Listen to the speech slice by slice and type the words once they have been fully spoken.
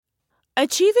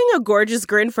Achieving a gorgeous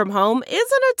grin from home isn't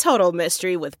a total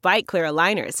mystery with Bite Clear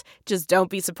aligners. Just don't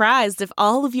be surprised if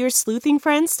all of your sleuthing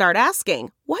friends start asking,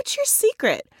 "What's your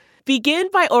secret?" Begin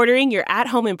by ordering your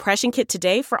at-home impression kit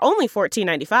today for only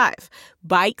 $14.95.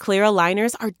 Bite Clear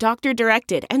aligners are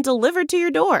doctor-directed and delivered to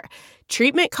your door.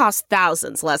 Treatment costs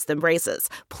thousands less than braces.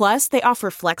 Plus, they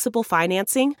offer flexible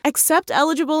financing, accept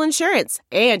eligible insurance,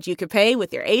 and you can pay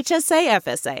with your HSA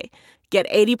FSA. Get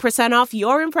 80% off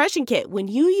your impression kit when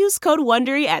you use code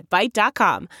WONDERY at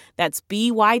Byte.com. That's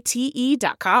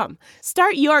BYTE.com.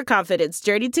 Start your confidence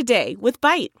journey today with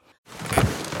Byte.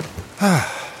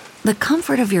 The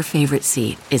comfort of your favorite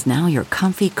seat is now your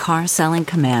comfy car-selling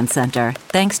command center,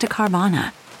 thanks to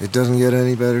Carvana. It doesn't get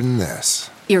any better than this.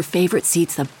 Your favorite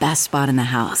seat's the best spot in the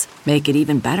house. Make it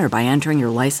even better by entering your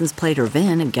license plate or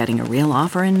VIN and getting a real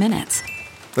offer in minutes.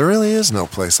 There really is no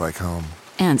place like home.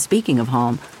 And speaking of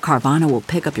home, Carvana will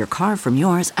pick up your car from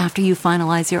yours after you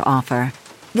finalize your offer.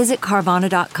 Visit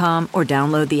Carvana.com or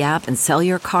download the app and sell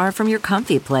your car from your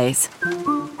comfy place.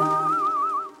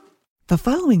 The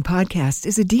following podcast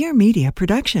is a Dear Media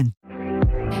production.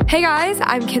 Hey guys,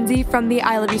 I'm Kinsey from the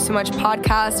I Love You So Much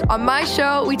podcast. On my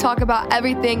show, we talk about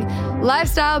everything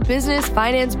lifestyle, business,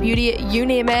 finance, beauty, you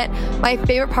name it. My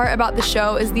favorite part about the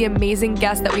show is the amazing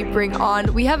guests that we bring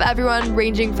on. We have everyone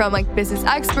ranging from business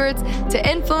experts to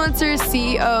influencers,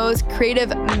 CEOs, creative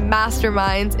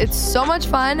masterminds. It's so much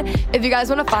fun. If you guys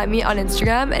want to find me on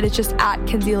Instagram, it is just at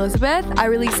Kinsey Elizabeth. I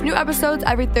release new episodes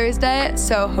every Thursday,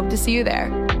 so hope to see you there.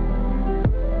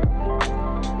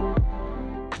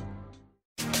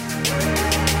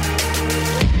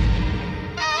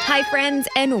 Hi, friends,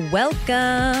 and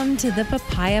welcome to the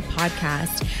Papaya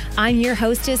Podcast. I'm your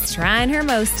hostess, trying her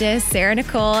mostest, Sarah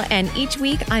Nicole, and each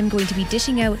week I'm going to be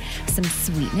dishing out some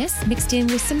sweetness mixed in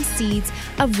with some seeds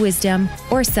of wisdom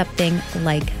or something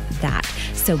like that.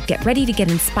 So get ready to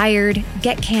get inspired,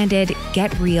 get candid,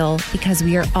 get real, because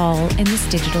we are all in this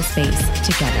digital space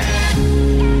together.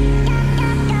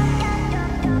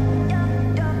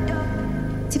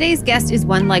 Today's guest is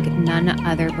one like none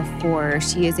other before.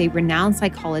 She is a renowned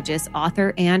psychologist,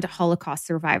 author, and Holocaust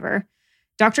survivor.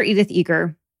 Dr. Edith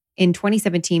Eger, in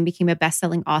 2017, became a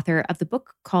best-selling author of the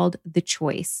book called The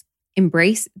Choice,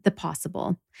 Embrace the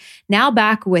Possible. Now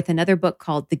back with another book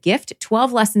called The Gift,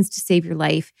 12 Lessons to Save Your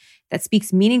Life, that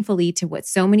speaks meaningfully to what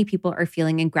so many people are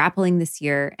feeling and grappling this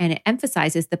year, and it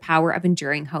emphasizes the power of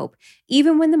enduring hope,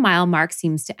 even when the mile mark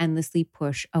seems to endlessly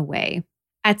push away.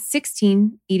 At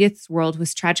 16, Edith's world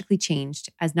was tragically changed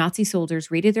as Nazi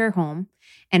soldiers raided their home,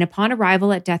 and upon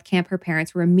arrival at death camp, her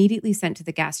parents were immediately sent to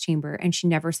the gas chamber, and she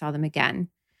never saw them again.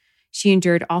 She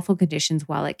endured awful conditions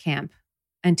while at camp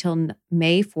until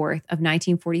May 4th of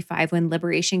 1945, when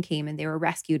liberation came and they were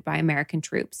rescued by American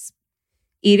troops.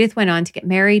 Edith went on to get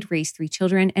married, raise 3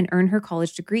 children, and earn her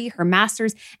college degree, her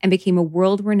master's, and became a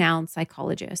world-renowned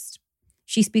psychologist.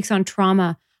 She speaks on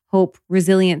trauma, hope,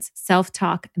 resilience,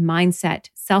 self-talk, mindset,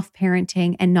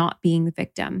 self-parenting, and not being the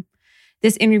victim.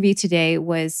 This interview today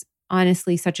was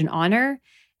honestly such an honor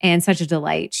and such a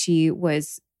delight. She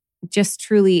was just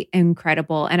truly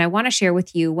incredible. And I want to share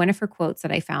with you one of her quotes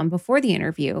that I found before the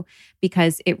interview,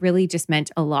 because it really just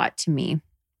meant a lot to me.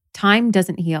 Time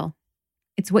doesn't heal.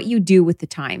 It's what you do with the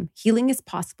time. Healing is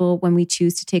possible when we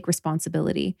choose to take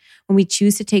responsibility, when we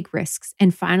choose to take risks,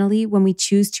 and finally, when we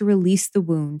choose to release the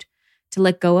wound, to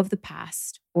let go of the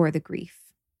past or the grief.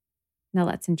 Now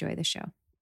let's enjoy the show.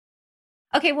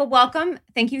 Okay, well, welcome.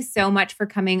 Thank you so much for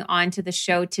coming on to the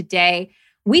show today.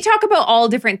 We talk about all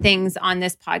different things on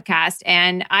this podcast,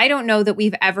 and I don't know that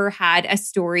we've ever had a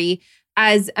story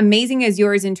as amazing as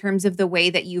yours in terms of the way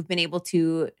that you've been able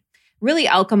to really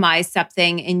alchemize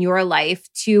something in your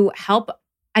life to help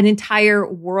an entire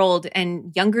world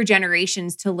and younger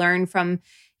generations to learn from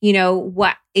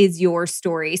what is your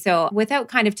story. So without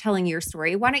kind of telling your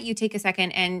story, why don't you take a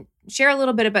second and share a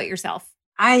little bit about yourself?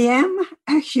 I am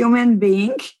a human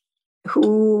being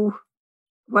who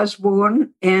was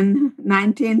born in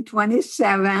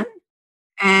 1927,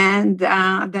 and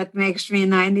that makes me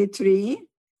 93.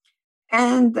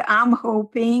 And I'm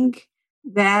hoping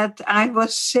that I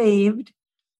was saved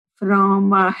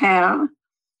from hell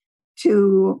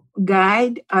to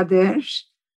guide others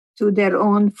to their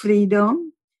own freedom,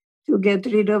 to get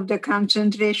rid of the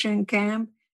concentration camp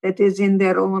that is in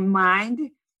their own mind,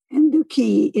 and the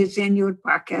key is in your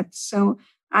pocket. So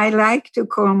I like to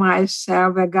call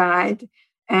myself a guide,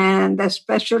 and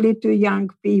especially to young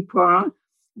people,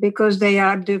 because they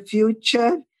are the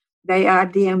future. They are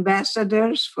the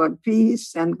ambassadors for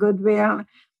peace and goodwill.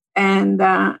 And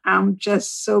I'm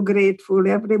just so grateful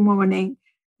every morning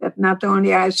that not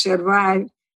only I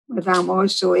survive, but I'm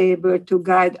also able to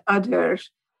guide others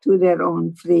to their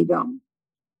own freedom.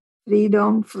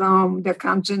 Freedom from the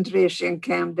concentration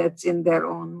camp that's in their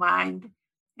own mind,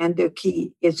 and the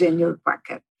key is in your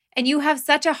pocket. And you have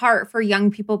such a heart for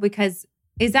young people because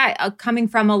is that coming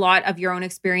from a lot of your own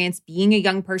experience being a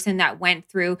young person that went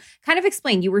through, kind of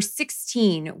explain, you were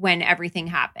 16 when everything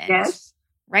happened. Yes.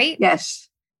 Right? Yes.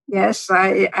 Yes.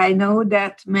 I know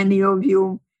that many of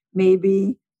you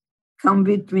maybe come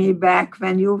with me back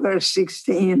when you were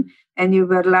 16 and you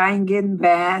were lying in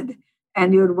bed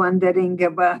and you're wondering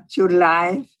about your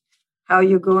life, how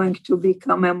you're going to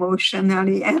become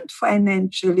emotionally and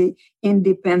financially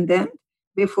independent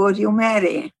before you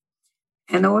marry.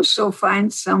 And also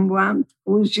find someone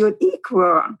who's your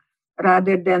equal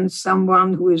rather than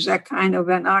someone who is a kind of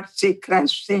an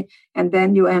artsy-craftsy, and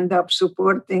then you end up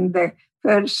supporting the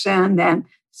person. And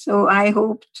so I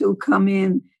hope to come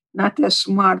in not a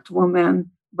smart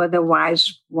woman, but a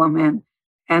wise woman,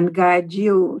 and guide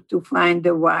you to find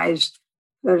the wise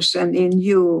person in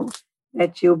you,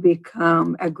 that you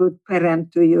become a good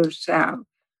parent to yourself,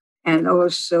 and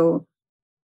also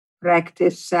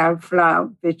practice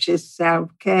self-love, which is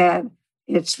self-care.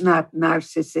 It's not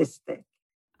narcissistic.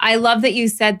 I love that you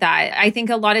said that. I think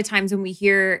a lot of times when we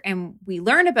hear and we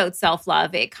learn about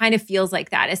self-love, it kind of feels like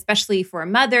that, especially for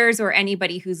mothers or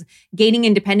anybody who's gaining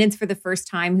independence for the first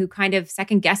time, who kind of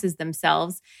second guesses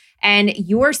themselves. And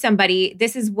you're somebody,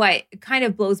 this is what kind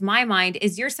of blows my mind,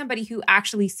 is you're somebody who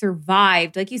actually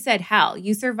survived, like you said, hell,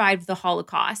 you survived the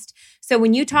Holocaust. So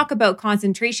when you talk about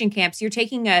concentration camps, you're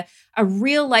taking a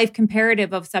real life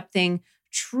comparative of something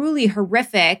truly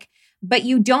horrific, but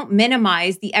you don't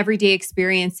minimize the everyday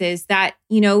experiences that,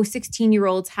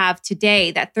 16-year-olds have today,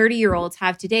 that 30-year-olds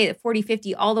have today, that 40,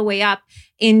 50, all the way up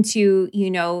into,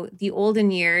 the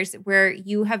olden years, where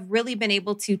you have really been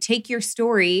able to take your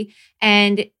story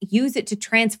and use it to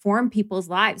transform people's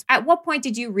lives. At what point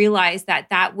did you realize that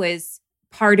that was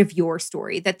part of your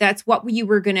story, that that's what you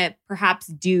were going to perhaps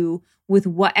do with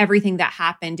everything that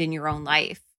happened in your own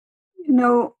life?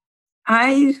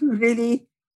 I really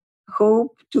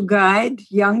hope to guide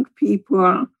young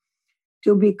people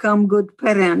to become good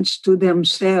parents to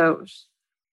themselves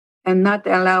and not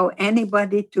allow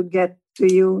anybody to get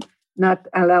to you, not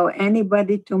allow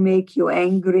anybody to make you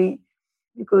angry.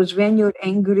 Because when you're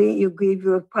angry, you give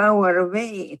your power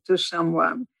away to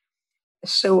someone.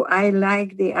 So I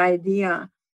like the idea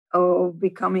of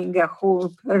becoming a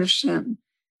whole person.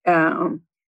 And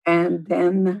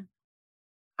then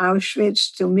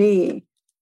Auschwitz to me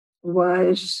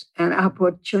was an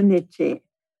opportunity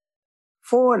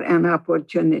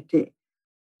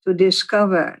to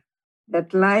discover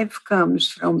that life comes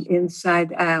from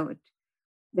inside out,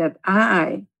 that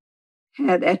I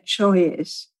had a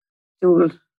choice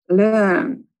to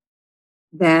learn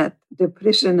that the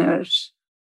prisoners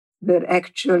were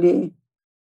actually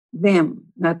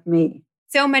them, not me.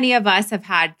 So many of us have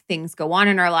had things go on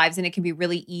in our lives, and it can be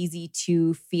really easy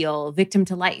to feel victim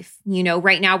to life.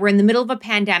 Right now we're in the middle of a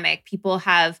pandemic. People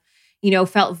have,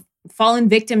 fallen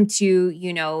victim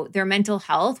to, their mental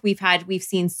health. We've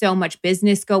seen so much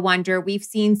business go under. We've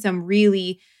seen some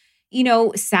really,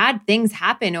 sad things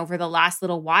happen over the last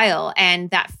little while. And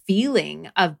that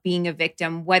feeling of being a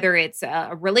victim, whether it's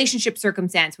a relationship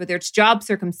circumstance, whether it's job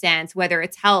circumstance, whether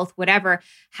it's health, whatever,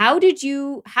 how do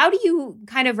you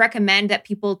kind of recommend that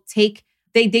people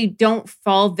they don't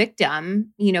fall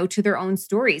victim, to their own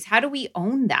stories? How do we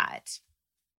own that?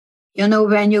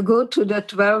 When you go to the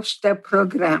 12-step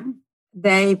program,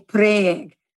 they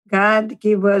pray, God,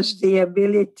 give us the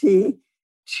ability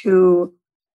to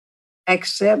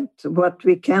accept what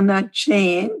we cannot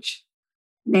change,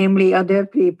 namely other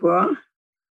people,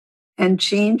 and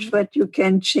change what you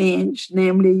can change,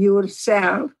 namely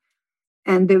yourself,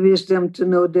 and the wisdom to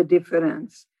know the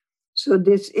difference. So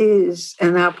this is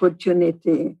an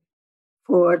opportunity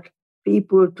for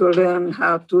people to learn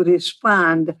how to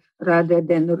respond rather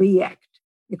than react.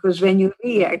 Because when you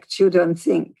react, you don't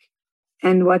think.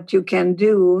 And what you can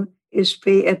do is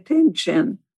pay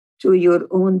attention to your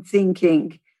own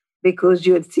thinking, because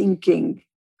your thinking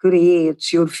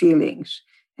creates your feelings.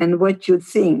 And what you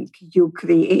think, you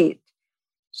create.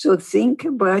 So think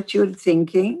about your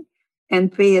thinking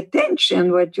and pay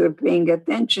attention what you're paying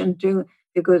attention to,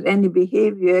 because any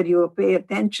behavior you pay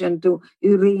attention to,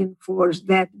 you reinforce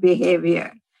that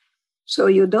behavior. So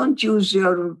you don't use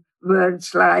your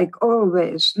words like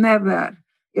always, never,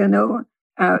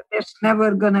 it's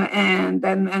never going to end,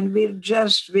 and we're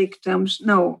just victims.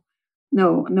 No,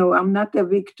 I'm not a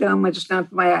victim. It's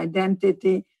not my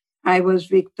identity. I was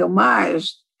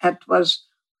victimized. That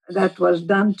was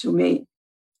done to me.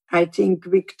 I think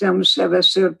victims have a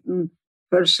certain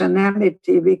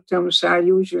personality, victims are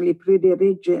usually pretty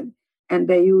rigid. And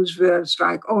they use words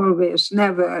like always,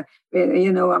 never,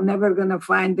 I'm never going to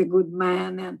find a good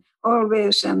man, and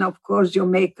always. And of course, you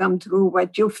may come through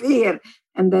what you fear.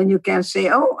 And then you can say,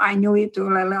 oh, I knew it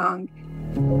all along.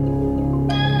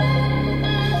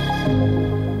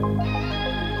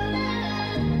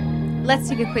 Let's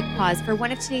take a quick pause for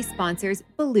one of today's sponsors,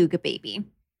 Beluga Baby.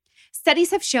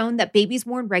 Studies have shown that babies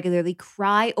born regularly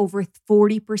cry over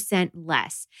 40%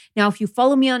 less. Now, if you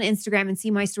follow me on Instagram and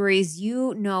see my stories,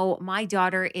 you know my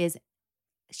daughter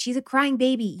she's a crying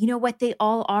baby. You know what? They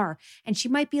all are. And she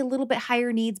might be a little bit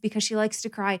higher needs because she likes to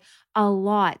cry a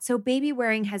lot. So baby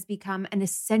wearing has become an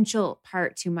essential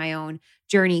part to my own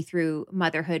journey through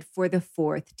motherhood for the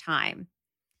fourth time.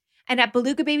 And at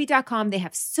belugababy.com, they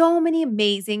have so many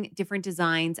amazing different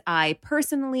designs. I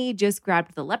personally just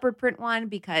grabbed the leopard print one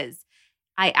because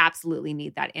I absolutely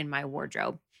need that in my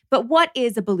wardrobe. But what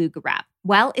is a beluga wrap?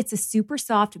 Well, it's a super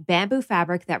soft bamboo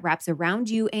fabric that wraps around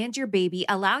you and your baby,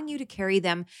 allowing you to carry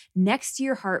them next to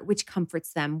your heart, which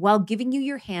comforts them while giving you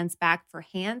your hands back for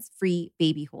hands-free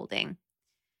baby holding.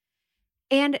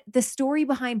 And the story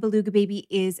behind Beluga Baby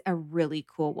is a really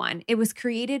cool one. It was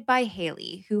created by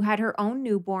Haley, who had her own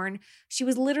newborn. She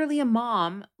was literally a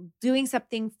mom doing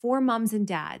something for moms and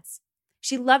dads.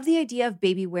 She loved the idea of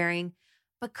baby wearing,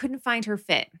 but couldn't find her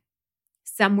fit.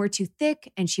 Some were too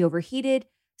thick and she overheated.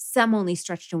 Some only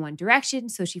stretched in one direction,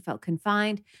 so she felt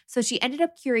confined. So she ended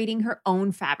up curating her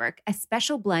own fabric, a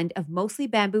special blend of mostly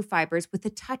bamboo fibers with a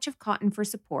touch of cotton for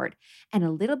support and a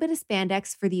little bit of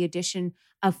spandex for the addition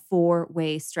of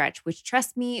four-way stretch, which,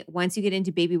 trust me, once you get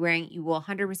into baby wearing, you will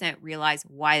 100% realize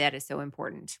why that is so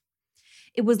important.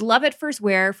 It was love at first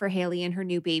wear for Haley and her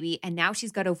new baby, and now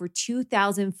she's got over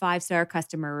 2,000 five-star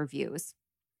customer reviews.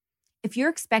 If you're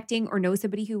expecting or know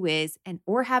somebody who is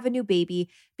or have a new baby,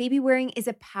 baby wearing is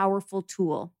a powerful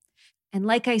tool. And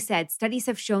like I said, studies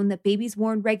have shown that babies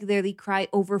worn regularly cry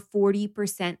over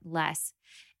 40% less.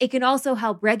 It can also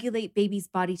help regulate baby's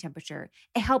body temperature.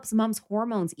 It helps mom's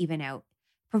hormones even out,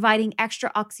 providing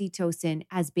extra oxytocin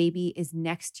as baby is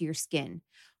next to your skin.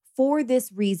 For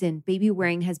this reason, baby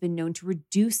wearing has been known to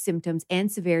reduce symptoms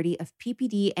and severity of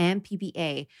PPD and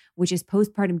PPA, which is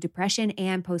postpartum depression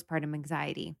and postpartum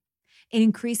anxiety. It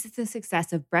increases the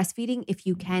success of breastfeeding if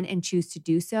you can and choose to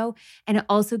do so, and it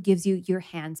also gives you your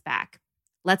hands back.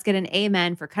 Let's get an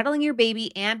amen for cuddling your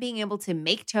baby and being able to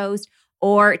make toast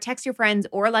or text your friends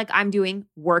or, like I'm doing,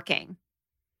 working.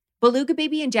 Beluga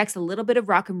Baby injects a little bit of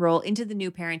rock and roll into the new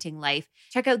parenting life.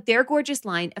 Check out their gorgeous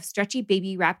line of stretchy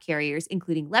baby wrap carriers,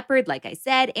 including leopard, like I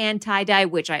said, and tie-dye,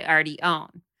 which I already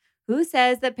own. Who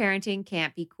says that parenting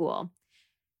can't be cool?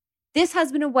 This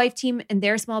husband and wife team and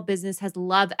their small business has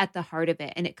love at the heart of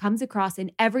it, and it comes across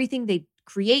in everything they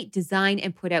create, design,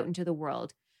 and put out into the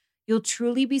world. You'll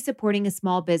truly be supporting a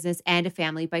small business and a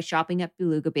family by shopping at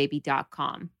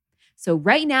belugababy.com. So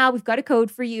right now, we've got a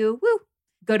code for you. Woo!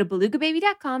 Go to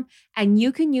belugababy.com and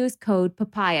you can use code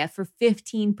PAPAYA for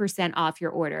 15% off your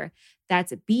order.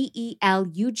 That's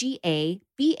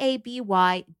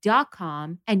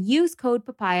BELUGABABY.com and use code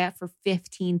PAPAYA for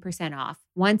 15% off.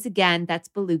 Once again, that's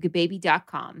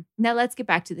belugababy.com. Now let's get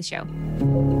back to the show.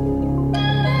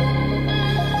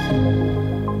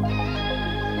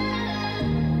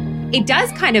 It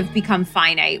does kind of become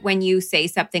finite when you say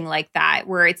something like that,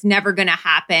 where it's never going to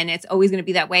happen. It's always going to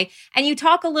be that way. And you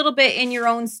talk a little bit in your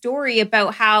own story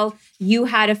about how you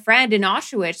had a friend in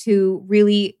Auschwitz who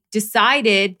really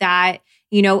decided that,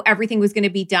 everything was going to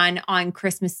be done on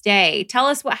Christmas Day. Tell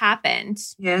us what happened.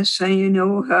 Yes,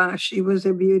 and she was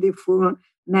a beautiful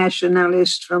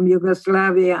nationalist from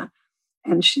Yugoslavia.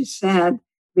 And she said,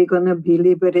 we're going to be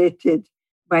liberated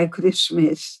by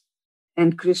Christmas.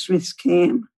 And Christmas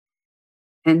came.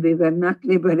 And we were not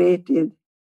liberated,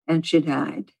 and she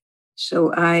died.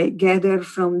 So I gather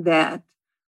from that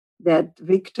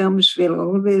victims will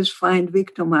always find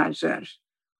victimizers.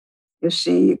 You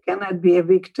see, you cannot be a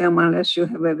victim unless you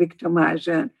have a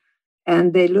victimizer.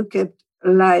 And they look at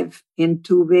life in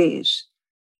two ways.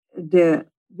 The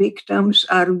victims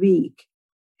are weak,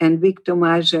 and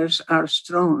victimizers are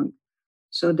strong.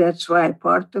 So that's why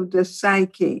part of the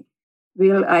psyche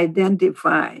will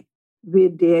identify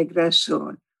with the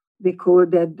aggressor. We call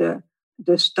that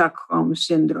the Stockholm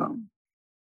Syndrome.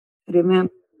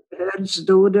 Remember Bird's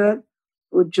daughter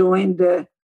who joined the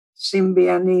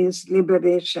Symbionese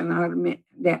Liberation Army?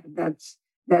 That's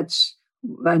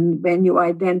when you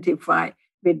identify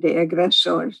with the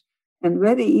aggressors. And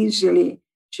very easily,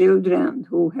 children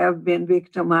who have been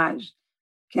victimized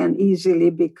can easily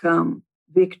become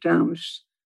victims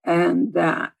and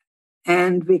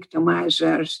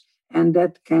victimizers. And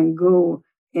that can go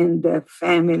in the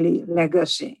family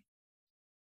legacy.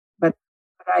 But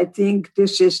I think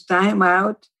this is time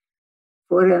out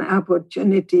for an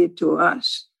opportunity to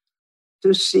us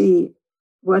to see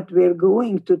what we're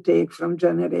going to take from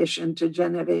generation to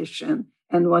generation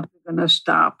and what we're going to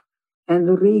stop and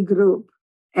regroup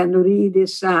and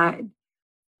redecide.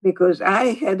 Because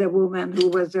I had a woman who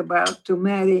was about to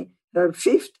marry her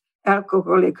fifth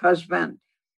alcoholic husband,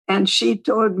 and she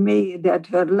told me that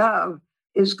her love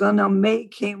is going to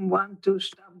make him want to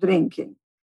stop drinking.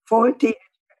 40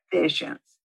 expectations,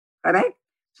 correct?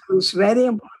 So it's very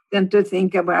important to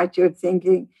think about your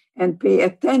thinking and pay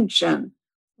attention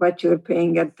what you're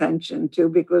paying attention to,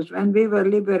 because when we were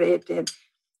liberated,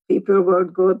 people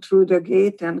would go through the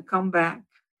gate and come back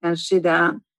and sit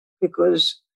down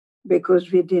because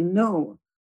we didn't know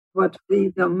what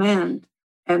freedom meant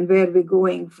and where we're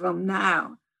going from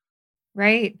now.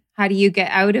 Right. How do you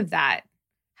get out of that?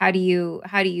 How do you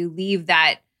leave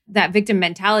that victim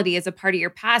mentality as a part of your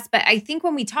past? But I think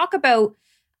when we talk about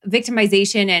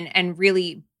victimization and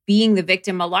really being the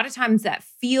victim, a lot of times that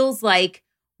feels like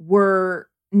we're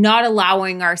not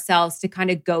allowing ourselves to kind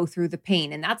of go through the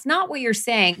pain. And that's not what you're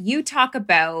saying. You talk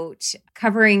about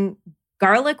covering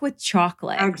garlic with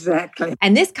chocolate. Exactly.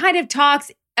 And this kind of talks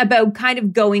about kind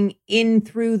of going in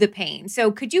through the pain.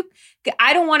 So could you,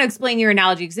 I don't want to explain your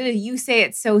analogy because you say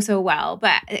it so well,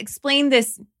 but explain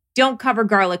this, don't cover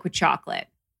garlic with chocolate.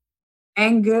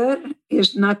 Anger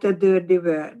is not a dirty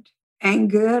word.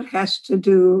 Anger has to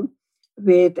do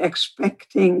with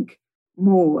expecting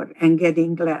more and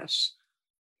getting less.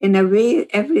 In a way,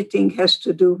 everything has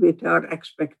to do with our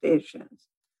expectations.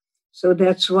 So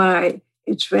that's why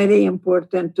it's very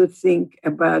important to think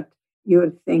about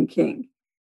your thinking.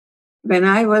 When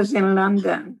I was in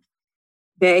London,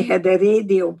 they had a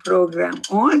radio program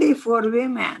only for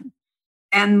women.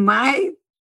 And my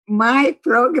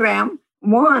program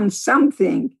won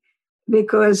something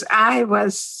because I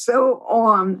was so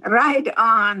right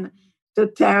on to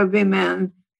tell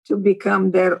women to become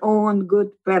their own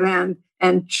good parent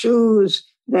and choose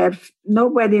that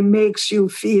nobody makes you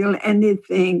feel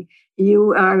anything.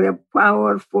 You are a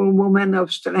powerful woman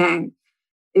of strength.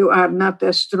 You are not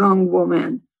a strong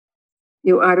woman.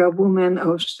 You are a woman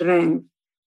of strength.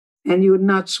 And you're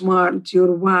not smart,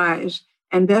 you're wise.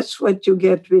 And that's what you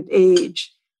get with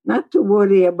age. Not to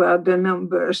worry about the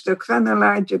numbers. The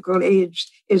chronological age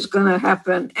is going to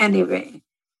happen anyway.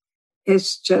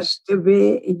 It's just the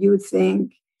way you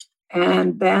think.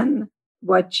 And then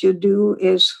what you do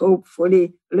is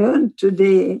hopefully learn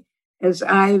today, as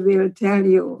I will tell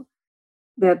you,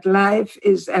 that life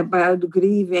is about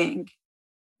grieving,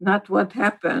 not what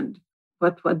happened,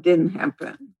 but what didn't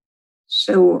happen.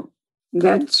 So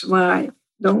that's why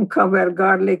don't cover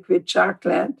garlic with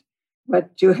chocolate,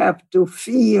 but you have to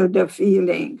feel the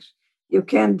feelings. You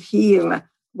can't heal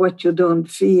what you don't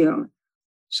feel.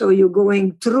 So you're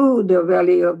going through the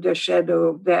valley of the shadow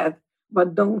of death,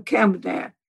 but don't camp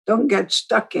there. Don't get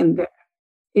stuck in there.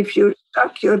 If you're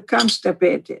stuck, you're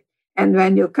constipated. And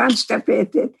when you're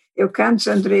constipated, you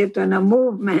concentrate on a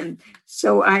movement.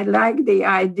 So I like the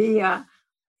idea,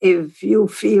 if you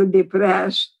feel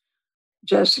depressed,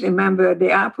 just remember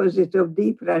the opposite of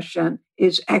depression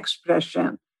is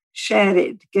expression. Share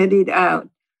it, get it out.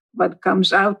 What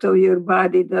comes out of your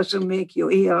body doesn't make you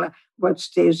ill. What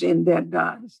stays in there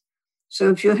does. So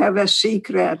if you have a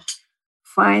secret,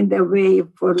 find a way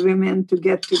for women to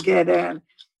get together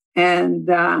and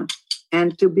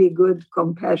to be good,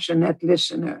 compassionate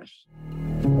listeners.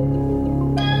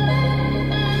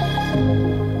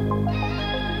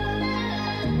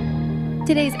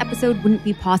 Today's episode wouldn't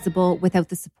be possible without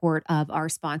the support of our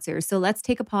sponsors. So let's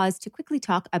take a pause to quickly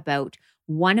talk about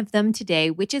one of them today,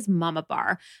 which is Mama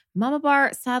Bar. Mama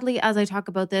Bar, sadly, as I talk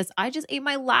about this, I just ate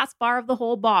my last bar of the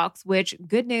whole box, which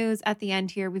good news at the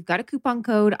end here. We've got a coupon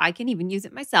code. I can even use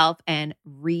it myself and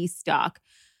restock.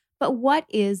 But what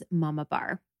is Mama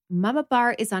Bar? Mama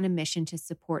Bar is on a mission to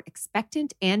support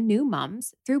expectant and new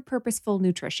moms through purposeful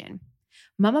nutrition.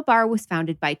 Mama Bar was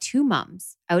founded by two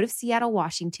moms out of Seattle,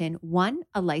 Washington, one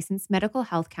a licensed mental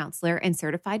health counselor and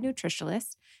certified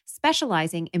nutritionist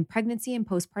specializing in pregnancy and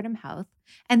postpartum health,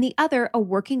 and the other a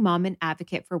working mom and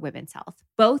advocate for women's health.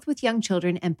 Both with young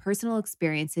children and personal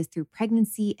experiences through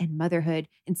pregnancy and motherhood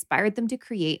inspired them to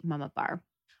create Mama Bar.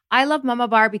 I love Mama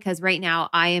Bar because right now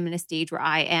I am in a stage where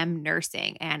I am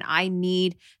nursing and I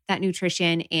need that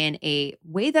nutrition in a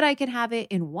way that I can have it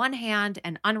in one hand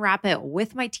and unwrap it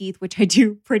with my teeth, which I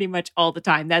do pretty much all the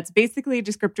time. That's basically a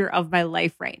descriptor of my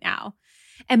life right now.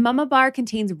 And Mama Bar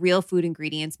contains real food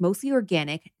ingredients, mostly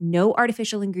organic, no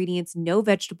artificial ingredients, no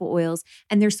vegetable oils,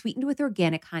 and they're sweetened with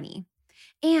organic honey.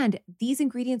 And these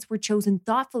ingredients were chosen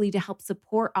thoughtfully to help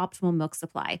support optimal milk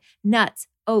supply: nuts,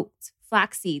 oats,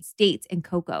 flax seeds, dates, and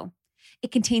cocoa.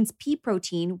 It contains pea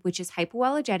protein, which is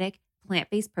hypoallergenic,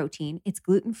 plant-based protein. It's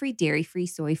gluten-free, dairy-free,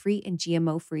 soy-free, and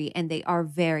GMO-free, and they are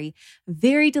very,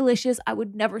 very delicious. I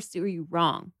would never steer you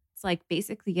wrong. It's like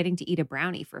basically getting to eat a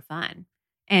brownie for fun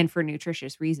and for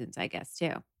nutritious reasons, I guess,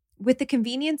 too. With the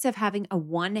convenience of having a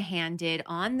one-handed,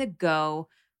 on-the-go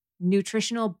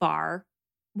nutritional bar,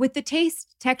 with the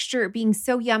taste, texture being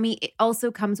so yummy, it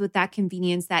also comes with that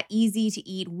convenience, that easy to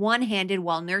eat, one-handed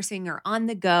while nursing or on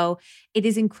the go. It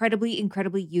is incredibly,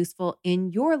 incredibly useful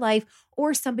in your life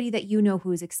or somebody that you know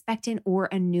who is expectant or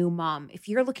a new mom. If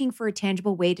you're looking for a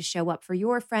tangible way to show up for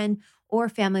your friend or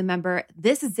family member,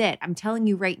 this is it. I'm telling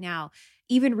you right now.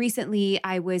 Even recently,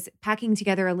 I was packing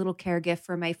together a little care gift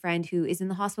for my friend who is in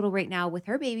the hospital right now with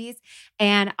her babies,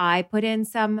 and I put in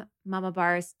some mama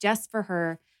bars just for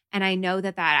her. And I know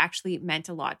that actually meant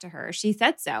a lot to her. She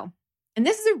said so. And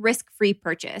this is a risk-free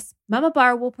purchase. Mama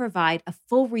Bar will provide a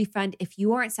full refund if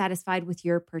you aren't satisfied with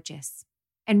your purchase.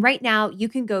 And right now, you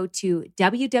can go to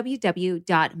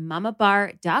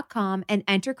www.mamabar.com and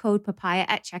enter code papaya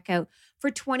at checkout for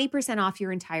 20% off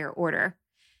your entire order.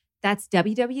 That's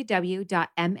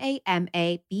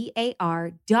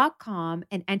www.mamabar.com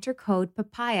and enter code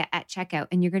papaya at checkout,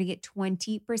 and you're going to get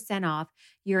 20% off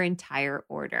your entire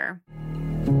order.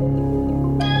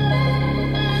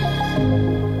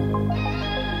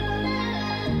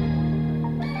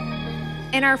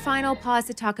 And our final pause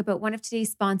to talk about one of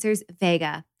today's sponsors,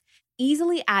 Vega.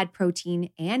 Easily add protein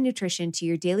and nutrition to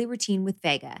your daily routine with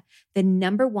Vega, the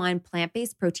 #1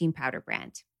 plant-based protein powder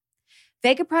brand.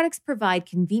 Vega products provide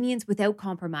convenience without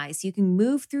compromise. You can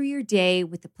move through your day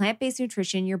with the plant-based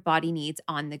nutrition your body needs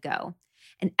on the go.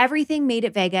 And everything made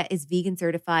at Vega is vegan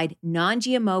certified,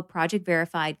 non-GMO, project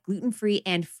verified, gluten-free,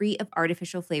 and free of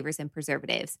artificial flavors and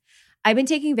preservatives. I've been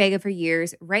taking Vega for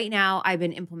years. Right now, I've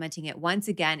been implementing it once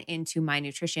again into my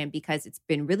nutrition because it's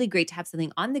been really great to have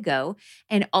something on the go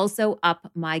and also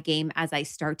up my game as I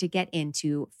start to get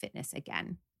into fitness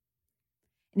again.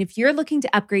 And if you're looking to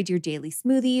upgrade your daily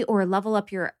smoothie or level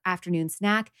up your afternoon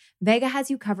snack, Vega has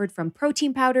you covered from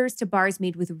protein powders to bars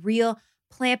made with real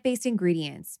plant-based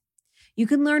ingredients. You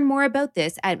can learn more about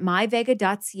this at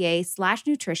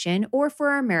myvega.ca/nutrition, or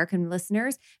for our American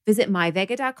listeners, visit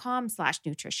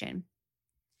myvega.com/nutrition.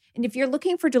 And if you're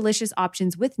looking for delicious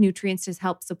options with nutrients to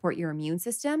help support your immune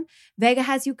system, Vega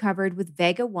has you covered with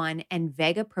Vega One and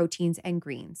Vega Proteins and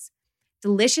Greens.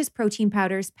 Delicious protein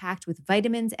powders packed with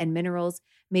vitamins and minerals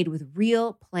made with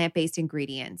real plant-based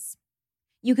ingredients.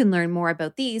 You can learn more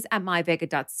about these at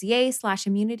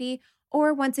myvega.ca/immunity,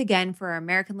 or once again, for our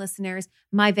American listeners,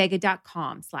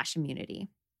 myvega.com/immunity.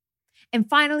 And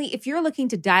finally, if you're looking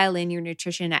to dial in your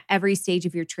nutrition at every stage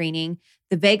of your training,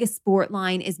 the Vega Sport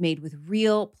line is made with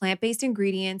real plant-based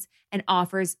ingredients and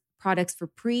offers products for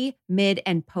pre, mid,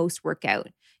 and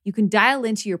post-workout. You can dial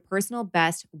into your personal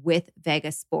best with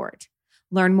Vega Sport.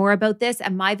 Learn more about this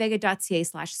at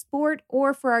myvega.ca/sport,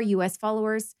 or for our US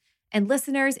followers and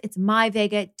listeners, it's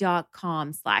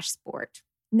myvega.com/sport.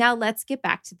 Now let's get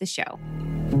back to the show.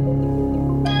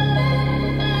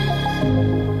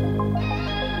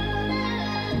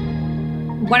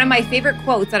 One of my favorite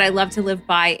quotes that I love to live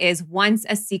by is, "Once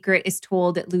a secret is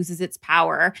told, it loses its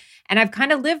power." And I've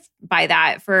kind of lived by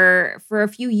that for a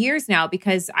few years now,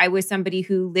 because I was somebody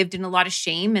who lived in a lot of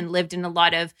shame and lived in a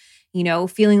lot of,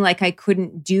 feeling like I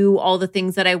couldn't do all the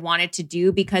things that I wanted to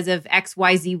do because of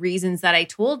XYZ reasons that I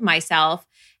told myself.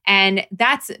 And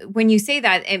that's when you say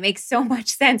that, it makes so much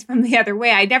sense from the other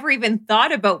way. I never even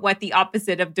thought about what the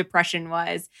opposite of depression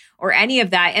was or any of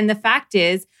that. And the fact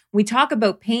is, we talk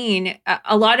about pain.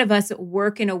 A lot of us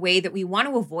work in a way that we want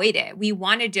to avoid it. We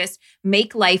want to just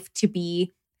make life to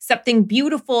be something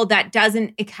beautiful that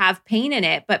doesn't have pain in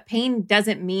it. But pain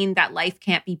doesn't mean that life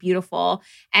can't be beautiful.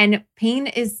 And pain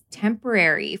is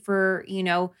temporary for,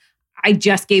 I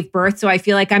just gave birth. So I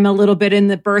feel like I'm a little bit in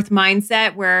the birth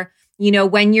mindset where,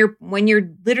 when you're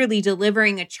literally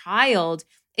delivering a child,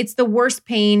 it's the worst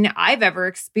pain I've ever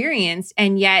experienced.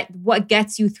 And yet what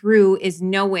gets you through is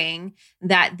knowing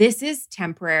that this is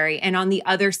temporary. And on the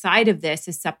other side of this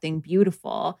is something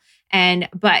beautiful.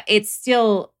 But it's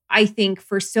still, I think,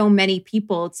 for so many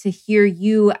people to hear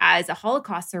you as a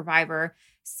Holocaust survivor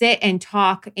sit and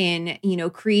talk in,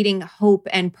 creating hope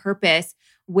and purpose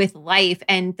with life,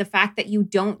 and the fact that you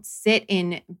don't sit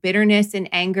in bitterness and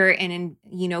anger and in,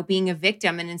 being a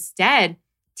victim, and instead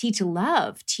teach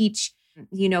love, teach,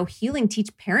 healing,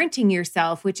 teach parenting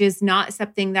yourself, which is not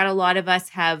something that a lot of us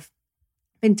have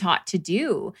been taught to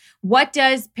do. What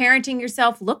does parenting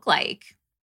yourself look like?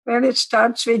 Well, it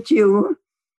starts with you.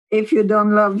 if you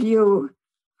don't love you,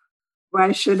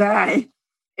 why should I?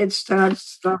 It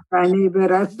starts from thy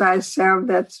neighbor as thyself.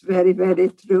 That's very, very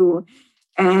true.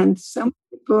 And some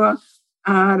people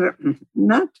are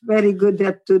not very good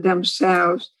at to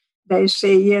themselves. They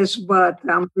say, yes, but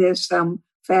I'm this, I'm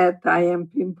fat, I am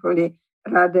pimply,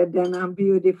 rather than I'm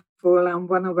beautiful, I'm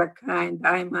one of a kind,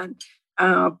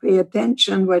 pay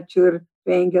attention what you're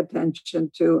paying attention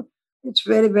to. It's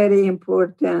very, very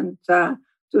important to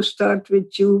start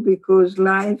with you because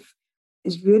life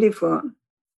is beautiful.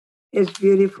 It's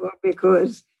beautiful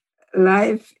because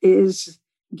life is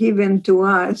given to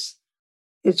us.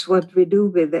 It's what we do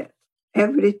with it.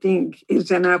 Everything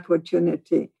is an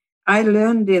opportunity. I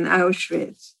learned in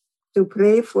Auschwitz to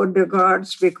pray for the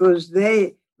guards because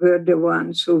they were the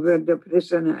ones who were the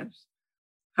prisoners.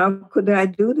 How could I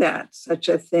do that, such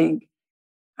a thing?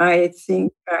 I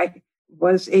think I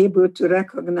was able to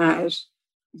recognize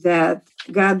that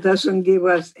God doesn't give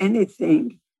us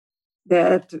anything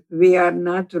that we are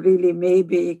not really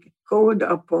maybe called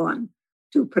upon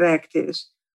to practice.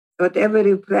 Whatever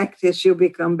you practice, you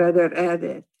become better at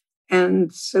it.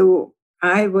 And so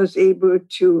I was able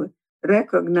to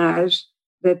recognize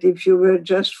that if you were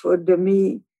just for the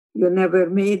me, you never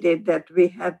made it, that we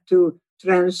had to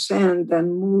transcend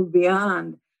and move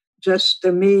beyond just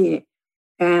the me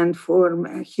and form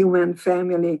a human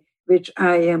family, which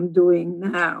I am doing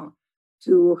now,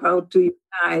 to how to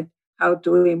unite, how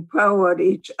to empower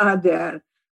each other,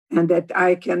 and that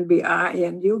I can be I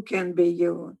and you can be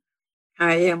you.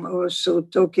 I am also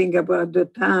talking about the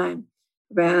time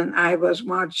when I was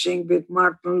marching with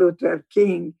Martin Luther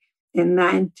King in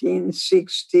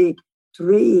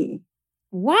 1963.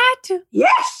 What?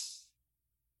 Yes,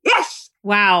 yes.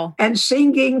 Wow. And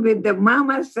singing with the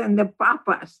mamas and the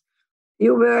papas.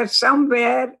 You were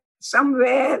somewhere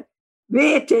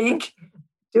waiting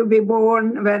to be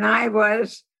born when I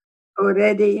was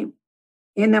already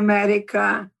in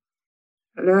America,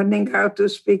 learning how to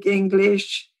speak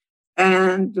English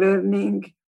and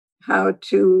learning how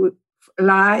to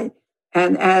fly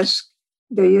and ask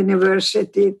the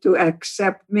university to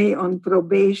accept me on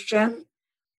probation.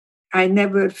 I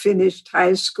never finished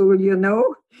high school,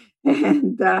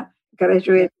 and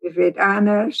graduated with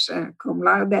honors, cum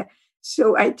laude.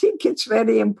 So I think it's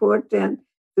very important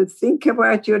to think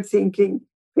about your thinking,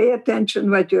 pay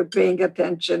attention what you're paying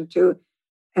attention to,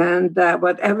 and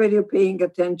whatever you're paying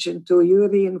attention to, you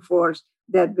reinforce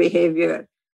that behavior.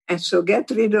 And so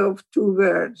get rid of two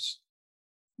words,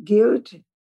 guilt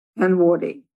and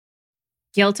worry.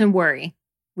 Guilt and worry.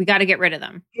 We got to get rid of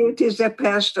them. Guilt is a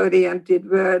past-oriented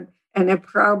word and a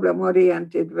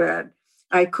problem-oriented word.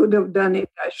 I could have done it.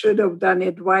 I should have done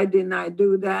it. Why didn't I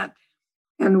do that?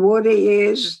 And worry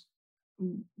is,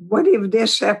 what if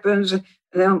this happens?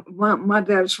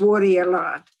 Mothers worry a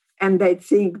lot and they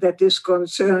think that is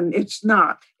concern. It's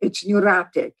not. It's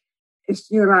neurotic.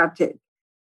 It's neurotic.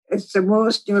 It's the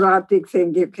most neurotic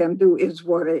thing you can do is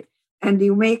worry. And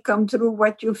you may come through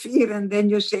what you fear and then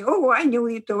you say, oh, I knew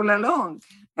it all along.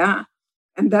 Yeah.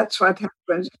 And that's what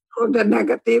happens. It's called the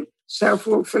negative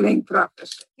self-fulfilling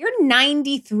prophecy. You're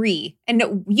 93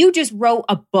 and you just wrote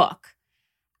a book.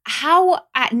 How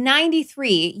at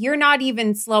 93, you're not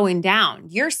even slowing down.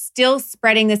 You're still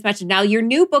spreading this message. Now, your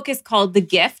new book is called The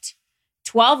Gift,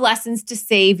 12 Lessons to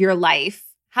Save Your Life.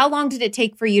 How long did it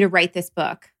take for you to write this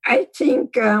book? I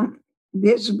think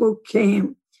this book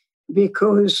came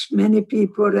because many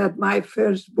people read my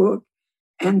first book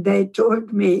and they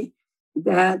told me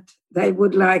that they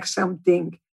would like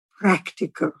something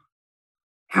practical.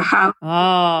 How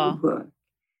to work.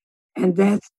 And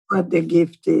that's what the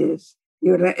gift is.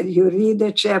 You read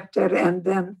a chapter and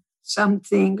then some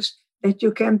things that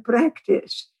you can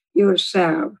practice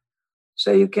yourself.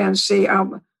 So you can say,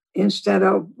 instead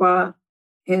of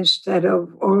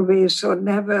always or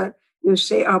never, you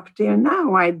say, up till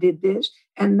now I did this,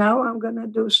 and now I'm going to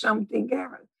do something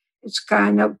else. It's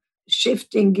kind of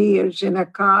shifting gears in a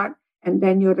car, and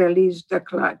then you release the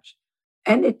clutch.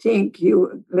 Anything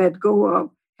you let go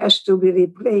of has to be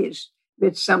replaced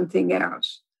with something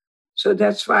else. So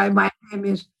that's why my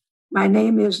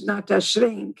name is not a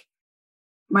shrink.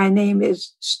 My name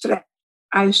is stretch.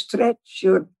 I stretch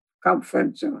your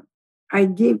comfort zone. I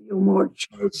give you more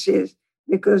choices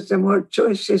because the more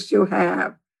choices you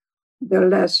have, the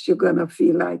less you're going to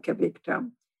feel like a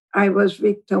victim. I was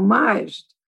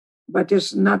victimized, but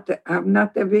I'm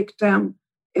not a victim.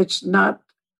 It's not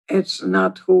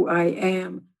who I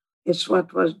am. It's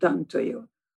what was done to you.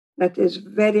 That is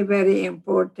very, very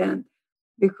important.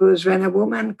 Because when a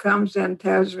woman comes and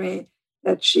tells me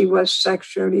that she was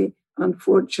sexually,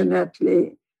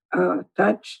 unfortunately,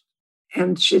 touched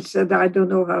And she said, I don't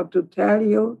know how to tell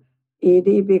you,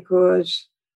 Edie, because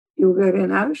you were in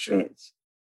Auschwitz.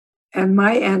 And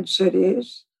my answer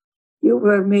is, you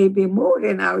were maybe more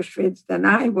in Auschwitz than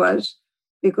I was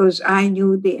because I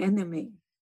knew the enemy.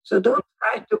 So don't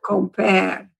try to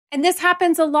compare. And this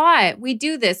happens a lot. We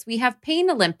do this. We have pain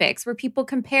Olympics where people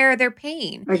compare their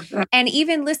pain. Exactly. And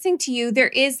even listening to you, there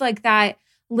is like that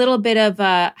little bit of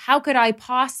how could I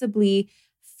possibly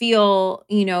feel,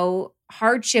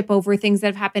 hardship over things that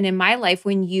have happened in my life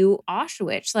when you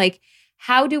Auschwitz? Like,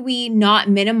 how do we not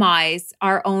minimize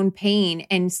our own pain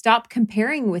and stop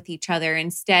comparing with each other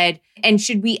instead? And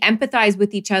should we empathize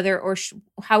with each other, or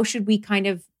how should we kind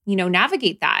of,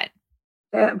 navigate that?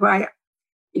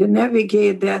 You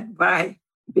navigate that by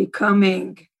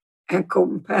becoming a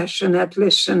compassionate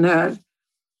listener,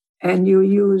 and you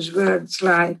use words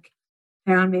like,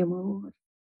 tell me more,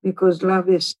 because love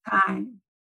is time.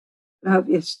 Love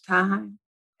is time.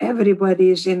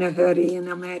 Everybody is in a hurry in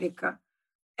America.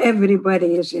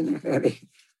 Everybody is in a hurry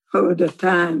all the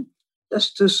time,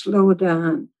 just to slow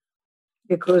down,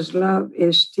 because love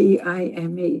is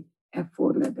TIME, a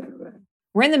four-letter word.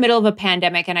 We're in the middle of a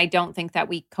pandemic, and I don't think that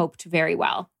we coped very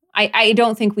well. I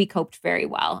don't think we coped very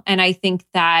well. And I think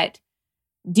that,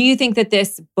 do you think that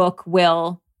this book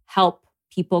will help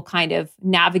people kind of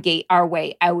navigate our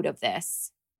way out of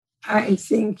this? I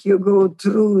think you go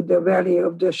through the valley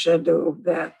of the shadow of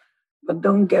death, but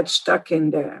don't get stuck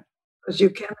in there, because you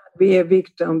cannot be a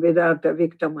victim without a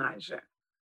victimizer.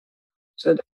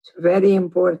 So that's very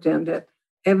important that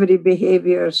every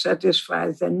behavior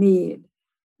satisfies a need.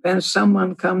 When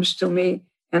someone comes to me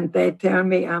and they tell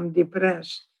me I'm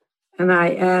depressed, and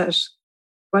I ask,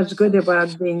 what's good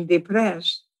about being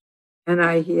depressed? And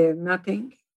I hear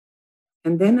nothing.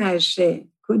 And then I say,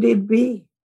 could it be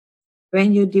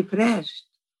when you're depressed,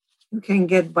 you can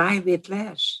get by with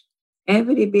less?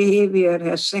 Every behavior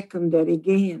has secondary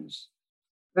gains.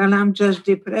 Well, I'm just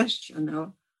depressed,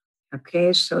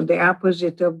 Okay, so the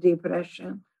opposite of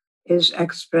depression is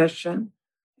expression,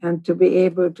 and to be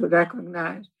able to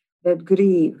recognize that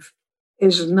grief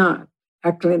is not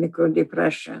a clinical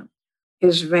depression,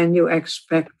 is when you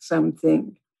expect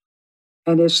something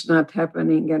and it's not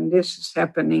happening, and this is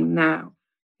happening now.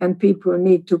 And people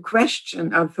need to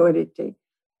question authority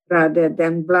rather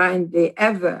than blindly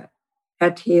ever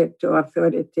adhere to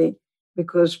authority,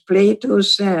 because Plato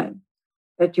said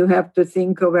that you have to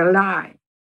think of a lie,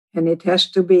 and it has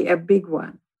to be a big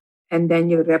one. And then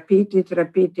you repeat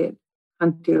it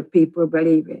until people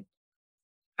believe it.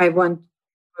 I want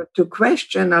to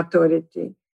question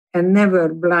authority and never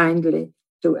blindly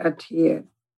to adhere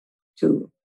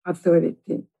to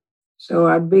authority. So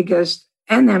our biggest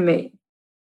enemy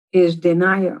is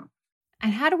denial.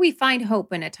 And how do we find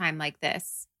hope in a time like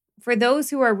this? For those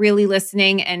who are really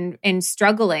listening and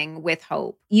struggling with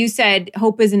hope, you said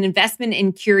hope is an investment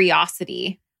in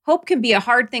curiosity. Hope can be a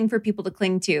hard thing for people to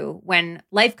cling to when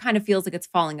life kind of feels like it's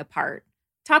falling apart.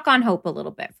 Talk on hope a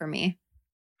little bit for me.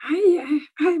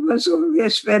 I was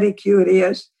always very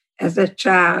curious as a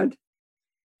child,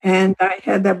 and I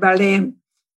had a ballet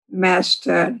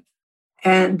master,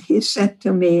 and he said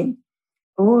to me,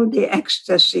 all the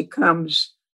ecstasy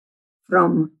comes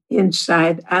from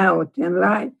inside out in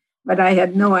life, but I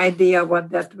had no idea what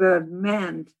that word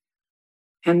meant.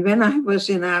 And when I was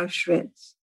in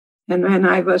Auschwitz, and when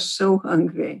I was so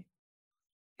hungry,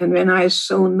 and when I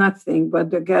saw nothing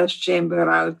but the gas chamber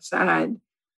outside,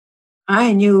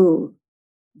 I knew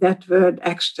that word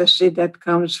ecstasy that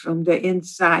comes from the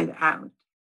inside out,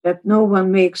 that no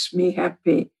one makes me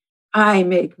happy, I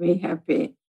make me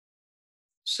happy.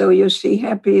 So you see,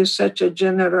 happy is such a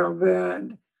general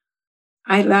word.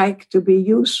 I like to be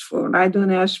useful. I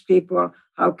don't ask people,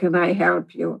 how can I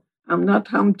help you? I'm not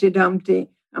Humpty Dumpty.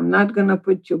 I'm not going to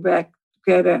put you back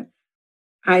together.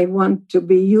 I want to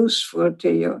be useful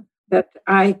to you, that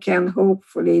I can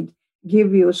hopefully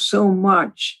give you so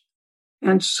much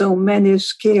and so many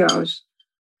skills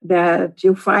that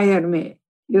you fire me.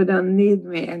 You don't need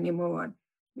me anymore,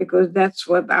 because that's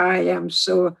what I am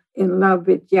so in love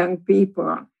with young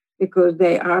people, because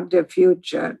they are the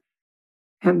future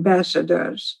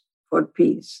ambassadors for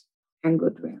peace and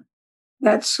goodwill.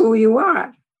 That's who you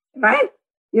are, right?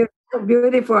 You're so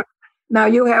beautiful. Now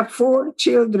you have 4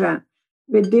 children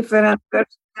with different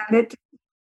personalities,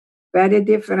 very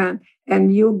different,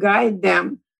 and you guide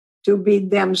them to be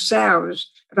themselves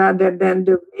rather than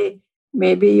the way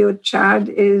maybe your child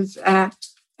is a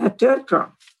turtle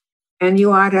and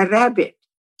you are a rabbit.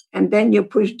 And then you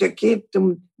push the kid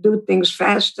to do things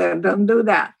faster. Don't do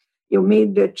that. You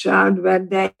meet the child where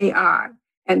they are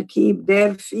and keep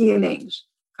their feelings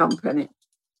company.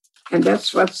 And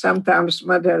that's what sometimes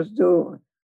mothers do.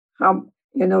 The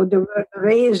word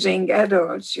raising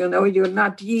adults, you're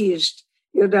not yeast.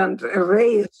 You don't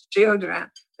raise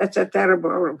children. That's a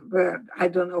terrible word. I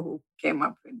don't know who came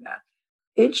up with that.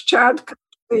 Each child comes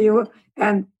to you,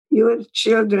 and your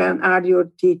children are your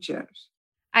teachers.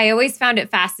 I always found it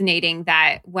fascinating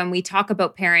that when we talk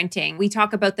about parenting, we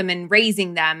talk about them and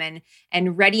raising them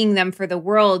and readying them for the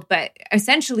world. But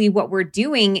essentially what we're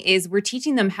doing is we're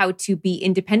teaching them how to be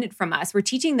independent from us. We're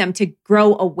teaching them to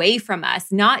grow away from us,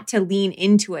 not to lean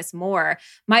into us more.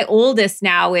 My oldest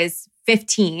now is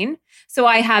 15. So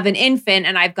I have an infant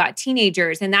and I've got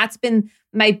teenagers. And that's been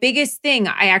my biggest thing.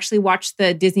 I actually watch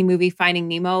the Disney movie Finding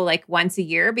Nemo like once a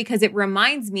year because it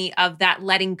reminds me of that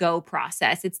letting go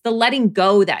process. It's the letting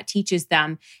go that teaches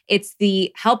them. It's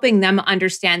the helping them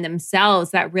understand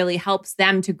themselves that really helps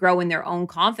them to grow in their own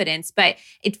confidence. But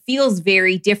it feels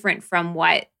very different from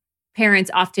what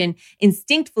parents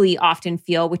instinctively often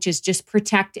feel, which is just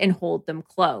protect and hold them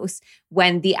close,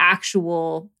 when the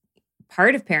actual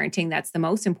part of parenting that's the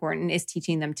most important is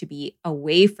teaching them to be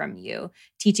away from you,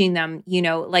 teaching them,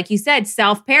 like you said,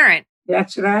 self-parent.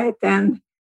 That's right. And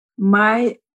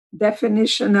my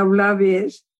definition of love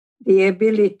is the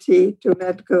ability to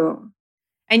let go.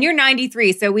 And you're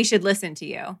 93, so we should listen to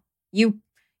you.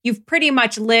 You've pretty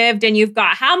much lived, and you've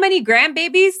got how many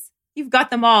grandbabies? You've got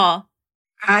them all.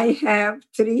 I have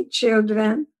 3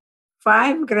 children,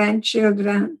 5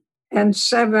 grandchildren, and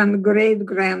 7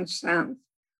 great-grandsons.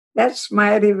 That's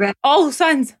my revenge. Oh,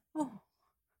 sons. Oh.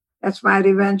 That's my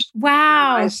revenge.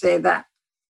 Wow. I say that.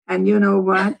 And you know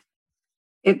what?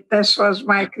 This was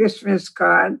my Christmas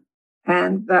card.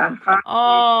 And I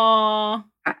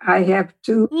have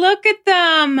 2. Look at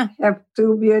them. I have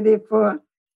 2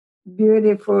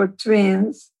 beautiful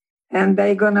twins. And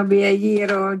they're going to be a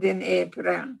year old in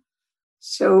April.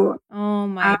 So oh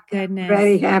my goodness. I'm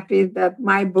very happy that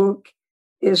my book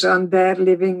is on their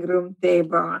living room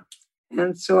table.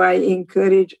 And so I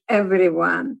encourage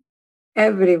everyone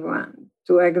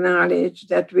to acknowledge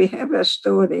that we have a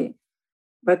story,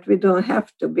 but we don't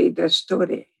have to be the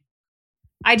story.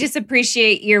 I just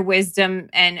appreciate your wisdom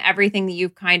and everything that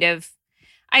you've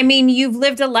you've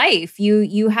lived a life.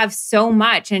 You have so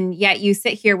much, and yet you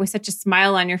sit here with such a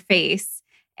smile on your face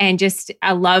and just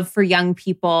a love for young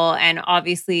people. And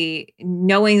obviously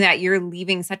knowing that you're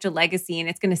leaving such a legacy, and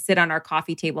it's going to sit on our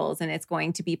coffee tables and it's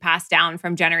going to be passed down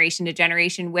from generation to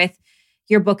generation with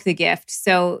your book, The Gift.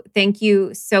 So thank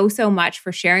you so much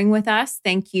for sharing with us.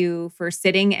 Thank you for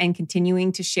sitting and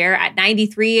continuing to share. At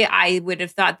 93, I would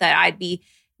have thought that I'd be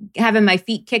having my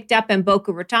feet kicked up in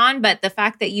Boca Raton, but the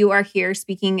fact that you are here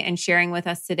speaking and sharing with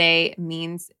us today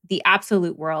means the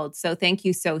absolute world. So thank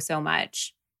you so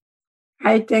much.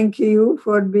 I thank you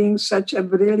for being such a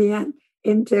brilliant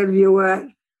interviewer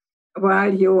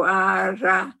while you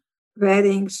are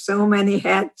wearing so many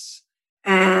hats.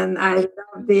 And I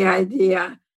love the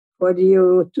idea for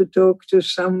you to talk to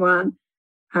someone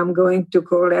I'm going to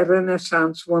call a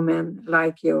Renaissance woman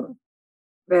like you,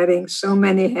 wearing so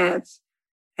many hats.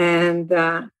 And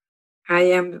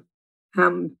I'm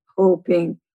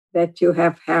hoping that you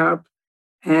have help,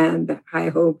 and I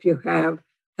hope you have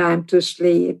time to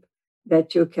sleep,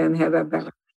 that you can have a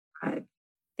better life.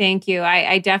 Thank you.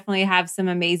 I definitely have some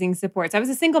amazing supports. I was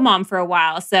a single mom for a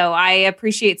while, so I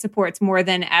appreciate supports more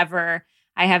than ever.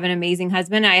 I have an amazing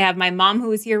husband. I have my mom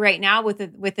who is here right now with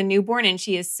a newborn, and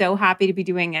she is so happy to be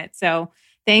doing it. So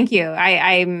thank you.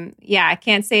 I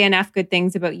can't say enough good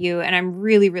things about you. And I'm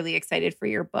really, really excited for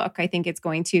your book. I think it's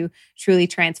going to truly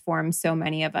transform so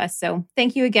many of us. So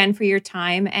thank you again for your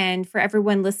time. And for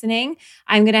everyone listening,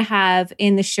 I'm going to have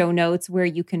in the show notes where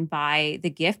you can buy The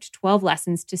Gift, 12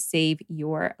 Lessons to Save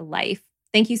Your Life.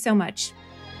 Thank you so much.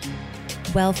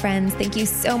 Well, friends, thank you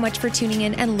so much for tuning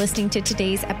in and listening to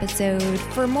today's episode.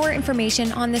 For more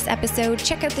information on this episode,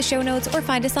 check out the show notes or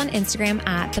find us on Instagram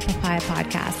at The Papaya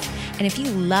Podcast. And if you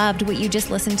loved what you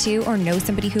just listened to or know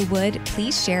somebody who would,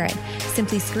 please share it.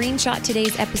 Simply screenshot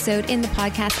today's episode in the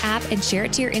podcast app and share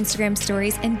it to your Instagram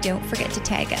stories, and don't forget to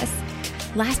tag us.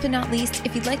 Last but not least,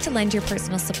 if you'd like to lend your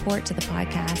personal support to the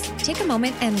podcast, take a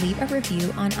moment and leave a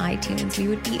review on iTunes. We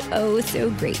would be so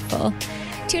grateful.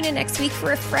 Tune in next week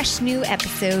for a fresh new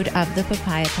episode of the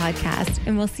Papaya Podcast,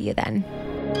 and we'll see you then.